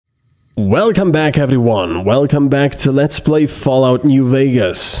Welcome back, everyone. Welcome back to Let's Play Fallout New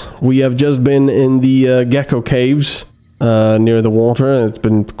Vegas. We have just been in the gecko caves near the water. It's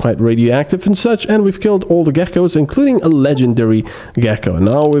been quite radioactive and such, and we've killed all the geckos, including a legendary gecko.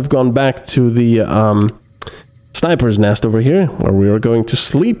 Now we've gone back to the sniper's nest over here, where we are going to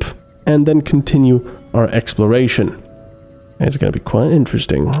sleep and then continue our exploration. It's going to be quite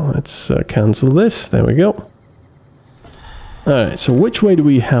interesting. Let's cancel this. There we go. Alright, so which way do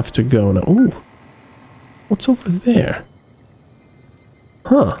we have to go now? Ooh, what's over there?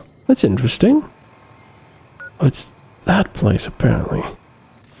 Huh, that's interesting. Oh, it's that place, apparently.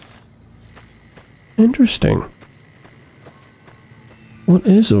 Interesting. What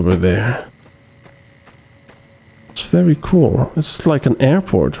is over there? It's very cool. It's like an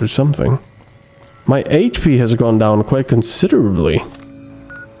airport or something. My HP has gone down quite considerably,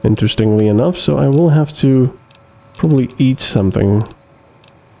 interestingly enough, so I will have to probably eat something.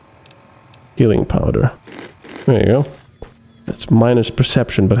 Healing powder. There you go. That's minus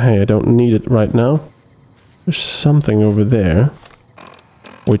perception, but hey, I don't need it right now. There's something over there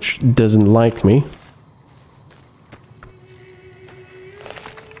which doesn't like me.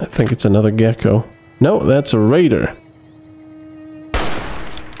 I think it's another gecko. No, that's a raider.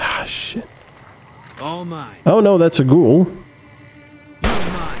 Ah, shit. All mine. Oh no, that's a ghoul.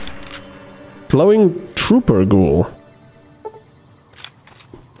 Glowing trooper ghoul.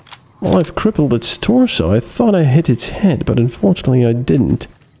 Well, I've crippled its torso. I thought I hit its head, but unfortunately I didn't.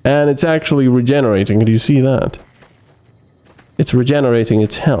 And it's actually regenerating. Do you see that? It's regenerating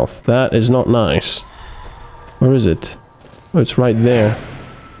its health. That is not nice. Where is it? Oh, it's right there.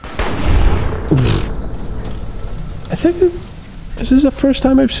 Oof. I think... Is this the first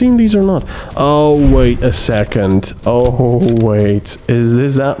time I've seen these or not? Oh, wait a second. Oh, wait. Is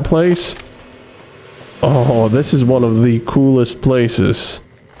this that place? Oh, this is one of the coolest places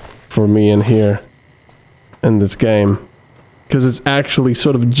for me in here, in this game. Because it's actually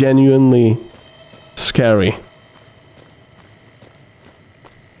sort of genuinely scary.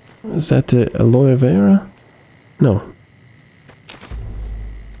 Is that the aloe vera? No.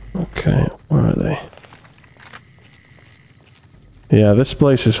 Okay, where are they? Yeah, this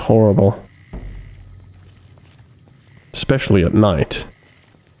place is horrible. Especially at night.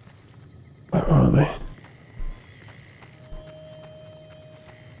 Where are they?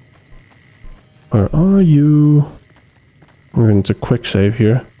 Where are you? We're going to quick save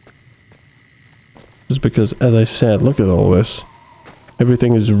here. Just because, as I said, look at all this.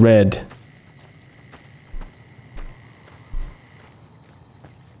 Everything is red.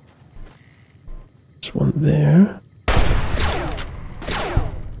 There's one there.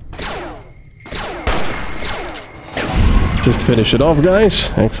 Just finish it off,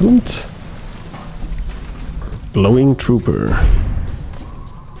 guys. Excellent. Glowing trooper.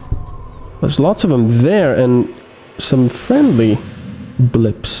 There's lots of them there, and some friendly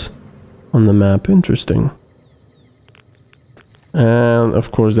blips on the map. Interesting. And, of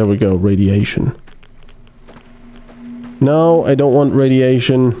course, there we go. Radiation. No, I don't want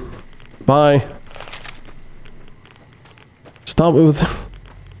radiation. Bye. Stop it with...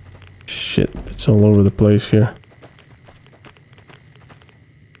 Shit, it's all over the place here.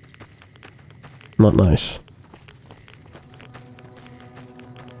 Not nice.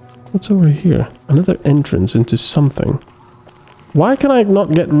 What's over here? Another entrance into something. Why can I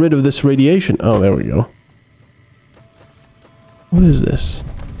not get rid of this radiation? Oh, there we go. What is this?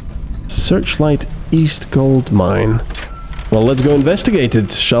 Searchlight East Gold Mine. Well, let's go investigate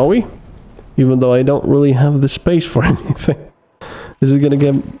it, shall we? Even though I don't really have the space for anything. Is it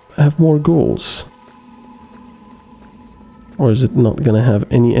gonna have more ghouls? Or is it not gonna have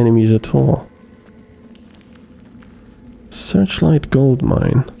any enemies at all? Searchlight Gold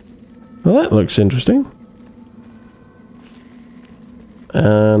Mine. Well, that looks interesting.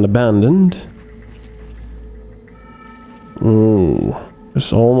 And abandoned. Ooh.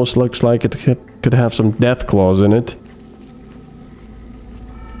 This almost looks like it could have some death claws in it.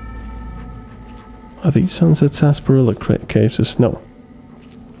 Are these Sunset Sarsaparilla cases? No.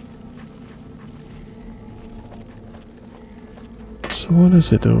 So what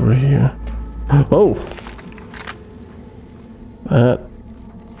is it over here? Oh!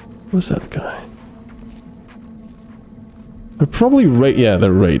 What's that guy? They're probably yeah,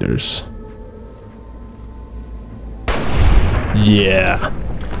 they're raiders. Yeah.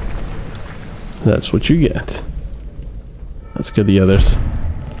 That's what you get. Let's get the others.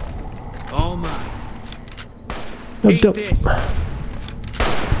 All mine. No, don't.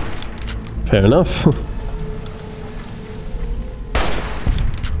 Fair enough.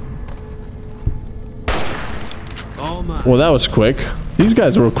 Well, that was quick. These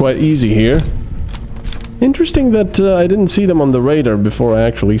guys were quite easy here. Interesting that I didn't see them on the radar before I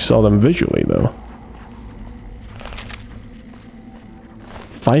actually saw them visually, though.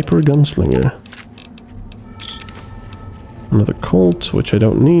 Viper Gunslinger. Another Colt, which I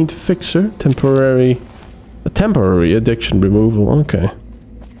don't need. Fixer. Temporary... A temporary addiction removal. Okay.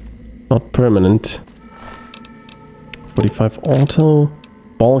 Not permanent. 45 auto.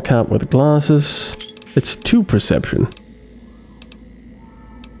 Ball cap with glasses. It's 2 perception.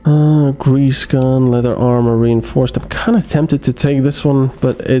 Grease gun, leather armor, reinforced. I'm kind of tempted to take this one,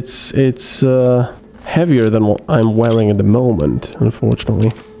 but it's heavier than what I'm wearing at the moment,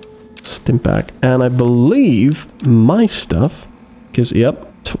 unfortunately. Stimpack. And I believe my stuff gives, yep,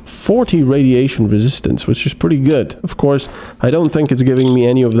 40 radiation resistance, which is pretty good. Of course, I don't think it's giving me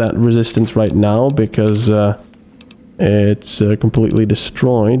any of that resistance right now, because it's completely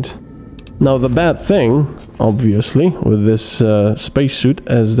destroyed. Now, the bad thing, obviously, with this spacesuit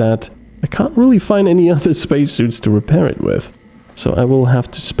is that I can't really find any other spacesuits to repair it with. So I will have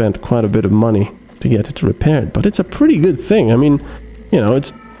to spend quite a bit of money to get it repaired. But it's a pretty good thing. I mean, you know,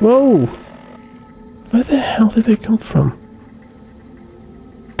 it's... Whoa! Where the hell did they come from?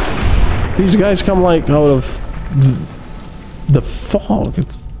 These guys come, like, out of the fog.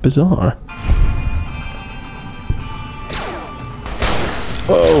 It's bizarre.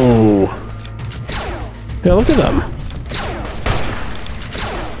 Whoa! Yeah, look at them.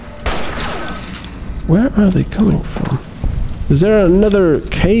 Where are they coming from? Is there another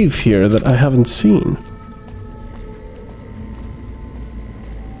cave here that I haven't seen?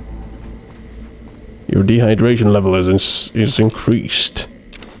 Your dehydration level is increased.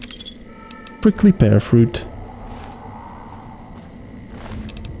 Prickly pear fruit.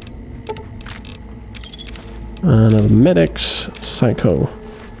 Another medics. Psycho.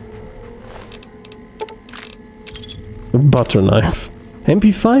 A butter knife.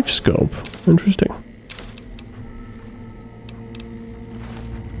 MP5 scope. Interesting.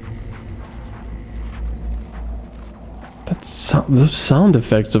 Those sound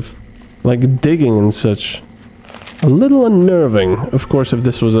effects of, like, digging and such. A little unnerving. Of course, if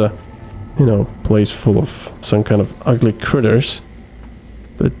this was a, you know, place full of some kind of ugly critters.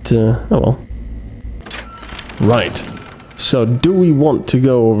 But, oh well. Right. So, do we want to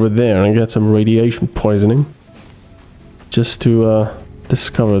go over there and get some radiation poisoning? Just to,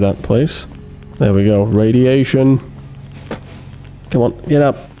 discover that place. There we go. Radiation. Come on, get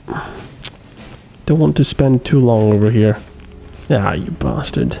up. Don't want to spend too long over here. Ah, you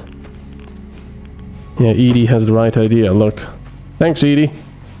bastard. Yeah, Edie has the right idea, look. Thanks, Edie.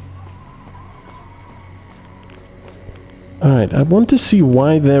 Alright, I want to see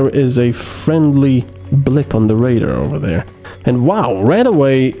why there is a friendly blip on the radar over there. And wow, right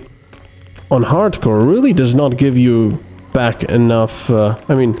away on hardcore really does not give you back enough, I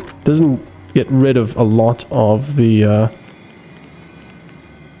mean, doesn't get rid of a lot of the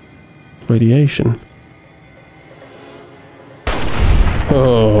radiation.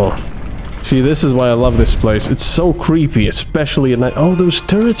 Oh, see, this is why I love this place. It's so creepy, especially at night. Oh, those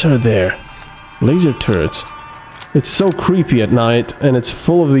turrets are there. Laser turrets. It's so creepy at night, and it's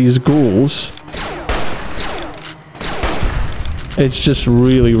full of these ghouls. It's just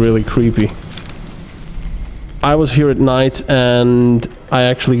really, really creepy. I was here at night, and I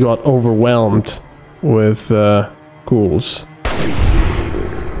actually got overwhelmed with ghouls.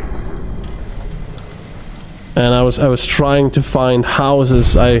 And I was trying to find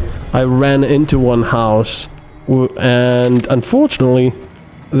houses. I ran into one house, and unfortunately,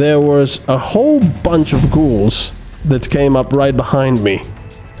 there was a whole bunch of ghouls that came up right behind me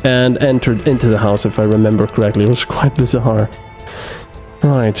and entered into the house, if I remember correctly. It was quite bizarre.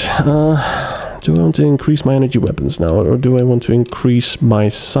 Right, do I want to increase my energy weapons now, or do I want to increase my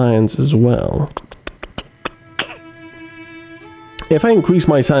science as well? If I increase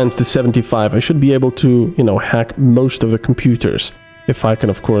my science to 75, I should be able to, you know, hack most of the computers. If I can,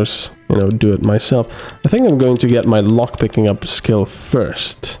 of course, you know, do it myself. I think I'm going to get my lockpicking up skill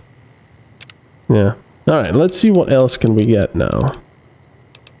first. Yeah. Alright, let's see what else can we get now.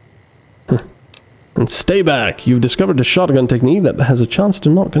 And stay back! You've discovered a shotgun technique that has a chance to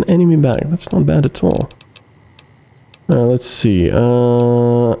knock an enemy back. That's not bad at all. Let's see.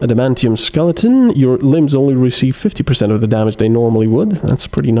 Adamantium skeleton. Your limbs only receive 50% of the damage they normally would. That's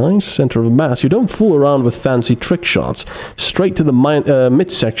pretty nice. Center of mass. You don't fool around with fancy trick shots. Straight to the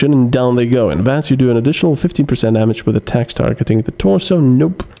midsection and down they go. In advance, you do an additional 15% damage with attacks targeting the torso.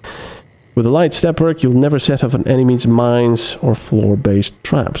 Nope. With a light step perk, you'll never set off an enemy's mines or floor-based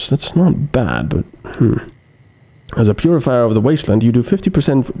traps. That's not bad, but As a purifier of the wasteland, you do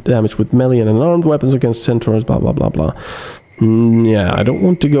 50% damage with melee and unarmed weapons against centaurs, blah blah blah blah. Yeah, I don't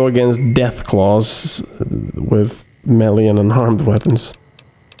want to go against death claws with melee and unarmed weapons.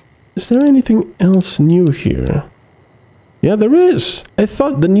 Is there anything else new here? Yeah, there is. I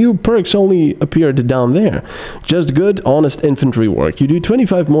thought the new perks only appeared down there. Just good, honest infantry work. You do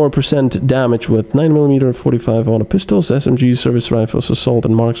 25% more damage with 9mm 45 auto pistols, SMGs, service rifles, assault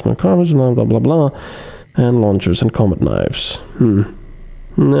and marksman carbines, blah blah blah blah, and launchers and combat knives.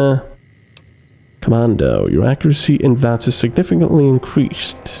 Nah. Commando, your accuracy in VATS is significantly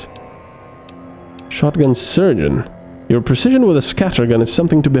increased. Shotgun surgeon. Your precision with a scattergun is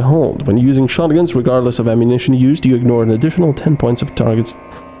something to behold. When using shotguns, regardless of ammunition used, you ignore an additional 10 points of target's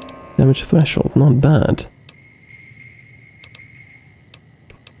damage threshold. Not bad.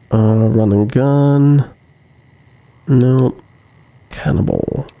 Run and gun. No.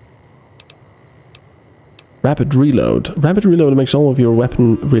 Cannibal. Rapid reload. Rapid reload makes all of your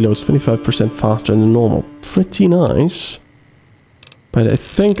weapon reloads 25% faster than normal. Pretty nice. But I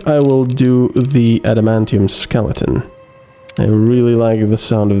think I will do the adamantium skeleton. I really like the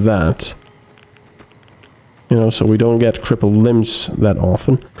sound of that. You know, so we don't get crippled limbs that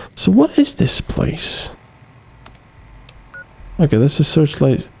often. So what is this place? Okay, this is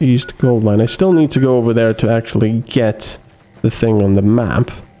Searchlight East Gold Mine. I still need to go over there to actually get the thing on the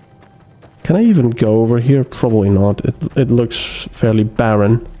map. Can I even go over here? Probably not. It looks fairly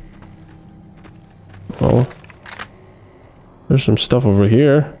barren. Oh. There's some stuff over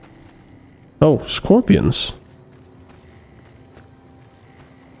here. Oh, scorpions.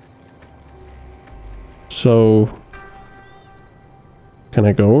 So, can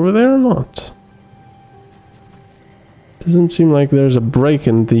I go over there or not? Doesn't seem like there's a break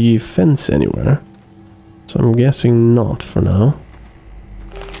in the fence anywhere. So I'm guessing not for now.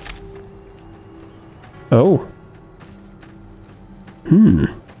 Oh.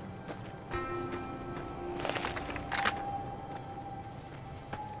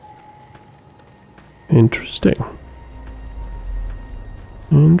 Interesting.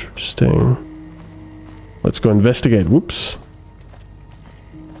 Interesting. Let's go investigate. Whoops.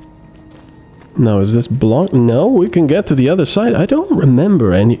 Now, is this blocked? No, we can get to the other side. I don't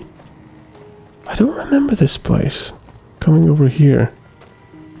remember any... I don't remember this place. Coming over here.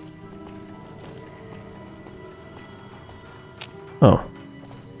 Oh.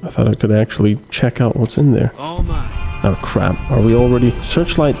 I thought I could actually check out what's in there. Oh, crap. Are we already...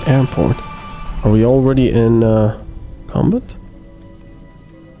 Searchlight Airport. Are we already in, combat?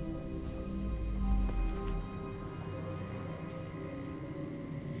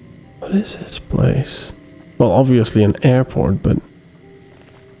 What is this place? Well, obviously an airport, but...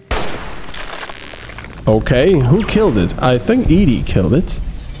 Okay, who killed it? I think Edie killed it.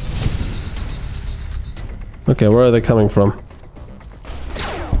 Okay, where are they coming from?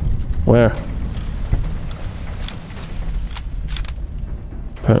 Where?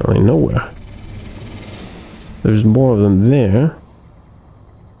 Apparently nowhere. There's more of them there.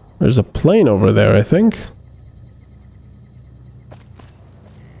 There's a plane over there, I think.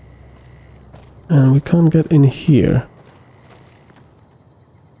 And we can't get in here.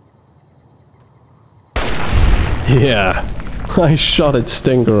 Yeah, I shot its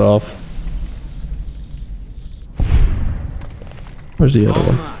stinger off. Where's the other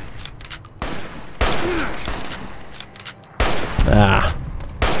one? Ah.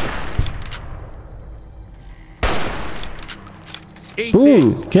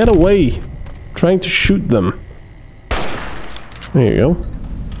 Boom! Get away! Trying to shoot them. There you go.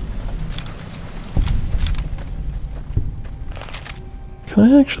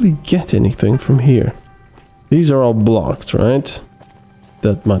 Can I actually get anything from here? These are all blocked, right?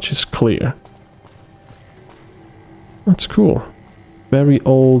 That much is clear. That's cool. Very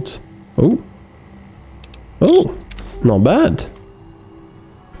old... Oh! Oh! Not bad.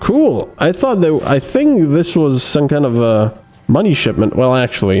 Cool! I think this was some kind of a money shipment. Well,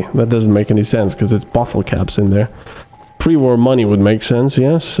 actually, that doesn't make any sense because it's bottle caps in there. Pre-war money would make sense,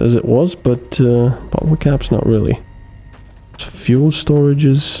 yes, as it was, but bottle caps not really. Fuel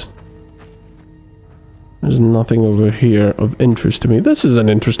storages. There's nothing over here of interest to me. This is an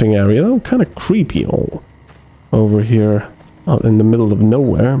interesting area, though. Kind of creepy all over here out in the middle of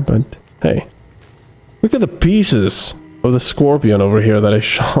nowhere, but hey. Look at the pieces of the scorpion over here that I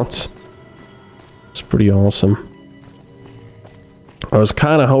shot. It's pretty awesome. I was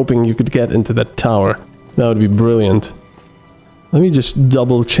kind of hoping you could get into that tower. That would be brilliant. Let me just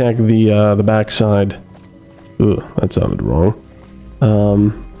double check the backside. Ooh, that sounded wrong.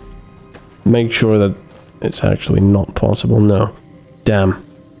 Make sure that it's actually not possible. No. Damn.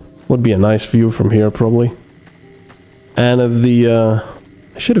 Would be a nice view from here, probably. And of the,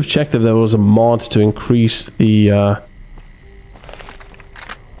 I should have checked if there was a mod to increase the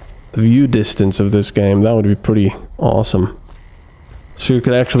view distance of this game, that would be pretty awesome. So you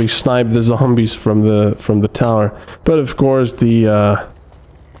could actually snipe the zombies from the tower. But of course the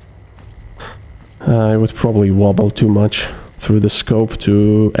it would probably wobble too much through the scope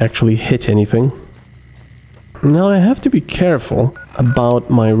to actually hit anything. Now I have to be careful about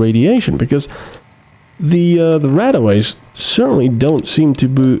my radiation because the radaways certainly don't seem to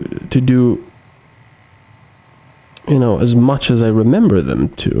do, you know, as much as I remember them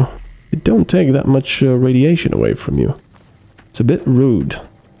to. They don't take that much radiation away from you. It's a bit rude.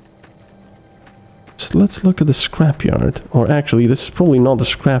 So let's look at the scrapyard. Or actually, this is probably not the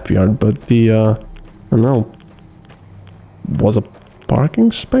scrapyard, but the, I don't know, was a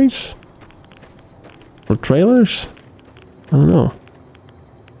parking space? For trailers? I don't know.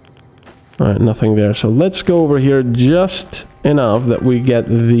 Alright, nothing there. So let's go over here just enough that we get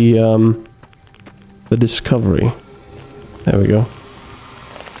the discovery. There we go.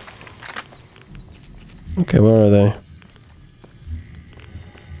 Okay, where are they?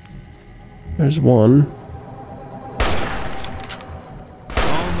 There's one.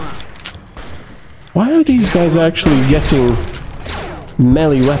 Why are these guys actually getting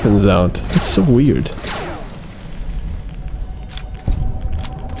melee weapons out? That's so weird.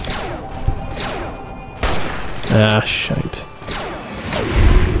 Ah, shite.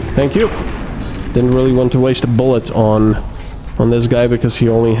 Thank you. Didn't really want to waste a bullet on this guy because he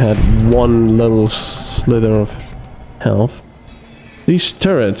only had one little slither of health. These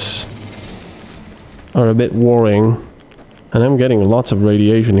turrets are a bit worrying, and I'm getting lots of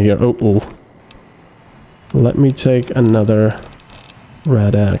radiation here. Oh. Let me take another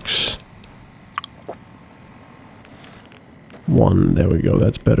red axe. One, there we go,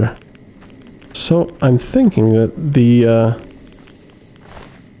 that's better. So I'm thinking that the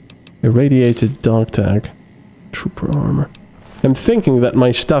irradiated dog tag, trooper armor. I'm thinking that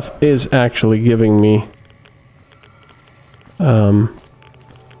my stuff is actually giving me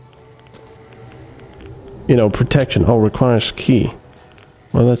you know, protection. Oh, requires key.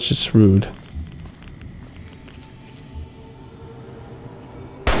 Well, that's just rude.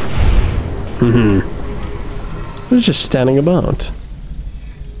 They're just standing about.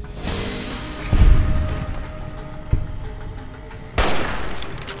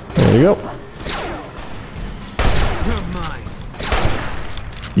 There you go.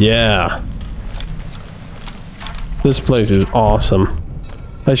 Yeah. This place is awesome.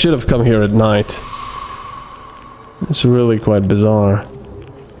 I should have come here at night. It's really quite bizarre.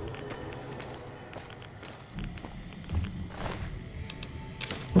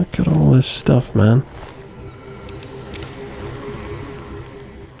 Look at all this stuff, man.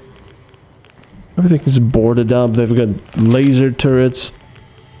 Everything is boarded up. They've got laser turrets.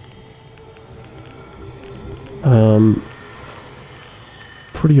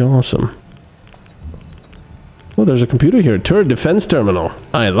 Pretty awesome. Oh, there's a computer here. Turret defense terminal.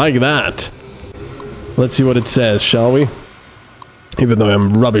 I like that. Let's see what it says, shall we? Even though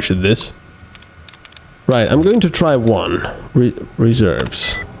I'm rubbish at this. Right, I'm going to try one.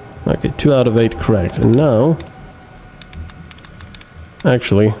 Reserves. Okay, 2 out of 8 correct. And now...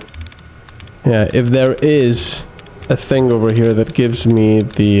 Actually... Yeah, if there is a thing over here that gives me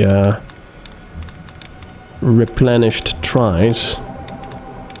the replenished tries,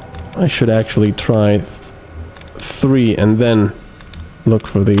 I should actually try 3 and then look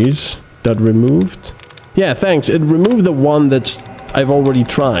for these. That removed? Yeah, thanks. It removed the one that's I've already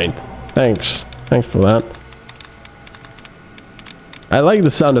tried. Thanks. Thanks for that. I like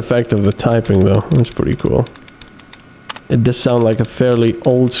the sound effect of the typing though. That's pretty cool. It does sound like a fairly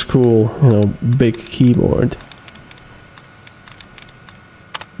old school, you know, big keyboard.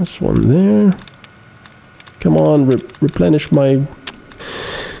 This one there. Come on, replenish my...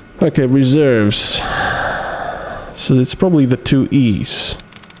 Okay, reserves. So it's probably the 2 E's.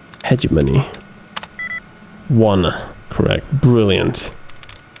 Hegemony. 1. Correct. Brilliant.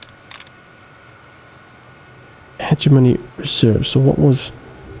 Hegemony reserve. So what was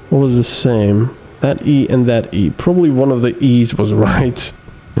the same? That E and that E. Probably one of the E's was right.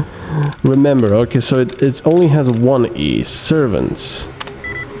 Remember, okay, so it only has 1 E. Servants.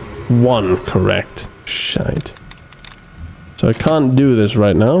 1 correct. Shite. So I can't do this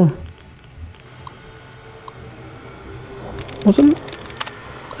right now. Wasn't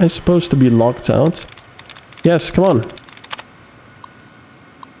I supposed to be locked out? Yes, come on.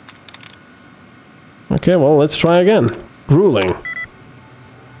 Okay, well, let's try again. Grueling.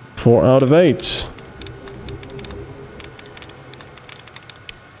 4 out of 8.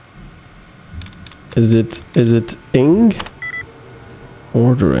 Is it ing?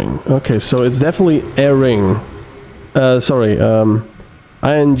 Ordering. Okay, so it's definitely airing. Sorry,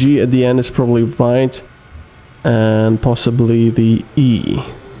 ING at the end is probably right. And possibly the E.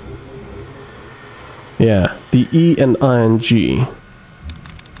 Yeah, the E and ING.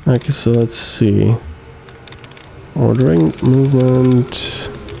 Okay, so let's see. Ordering, movement,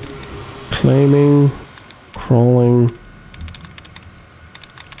 claiming, crawling.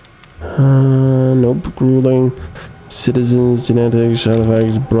 Nope, grueling. Citizens, genetics,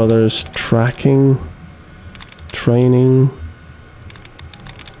 artifacts, brothers, tracking, training,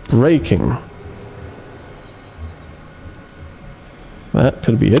 braking. That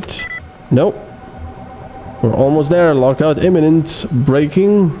could be it. Nope. We're almost there. Lockout imminent.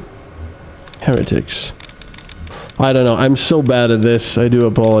 Braking. Heretics. I don't know. I'm so bad at this. I do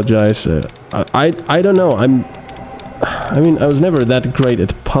apologize. I don't know. I mean, I was never that great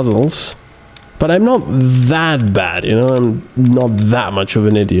at puzzles. But I'm not that bad, you know? I'm not that much of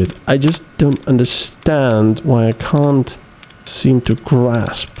an idiot. I just don't understand why I can't seem to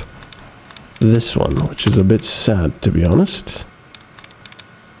grasp this one, which is a bit sad, to be honest.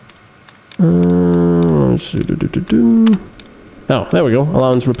 Oh, there we go.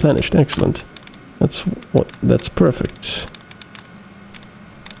 Allowance replenished. Excellent. That's perfect.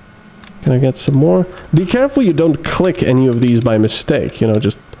 Can I get some more? Be careful you don't click any of these by mistake, you know,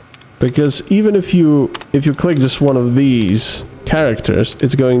 just because even if you click just one of these characters,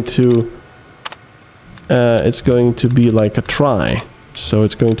 it's going to be like a try. So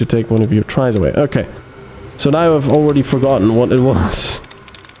it's going to take one of your tries away. Okay. So now I've already forgotten what it was.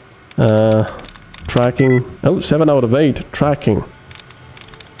 Tracking. Oh, 7 out of 8. Tracking.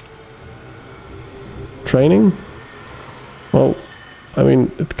 Training? Well, I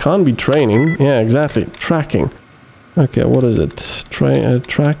mean, it can't be training. Yeah, exactly. Tracking. Okay, what is it?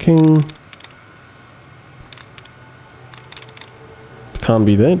 Tracking. It can't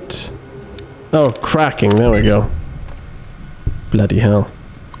be that. Oh, cracking. There we go. Bloody hell.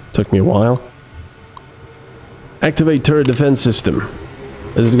 Took me a while. Activate turret defense system.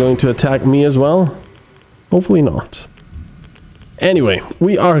 Is it going to attack me as well? Hopefully not. Anyway,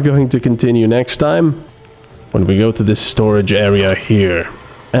 we are going to continue next time when we go to this storage area here.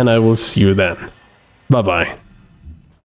 And I will see you then. Bye-bye.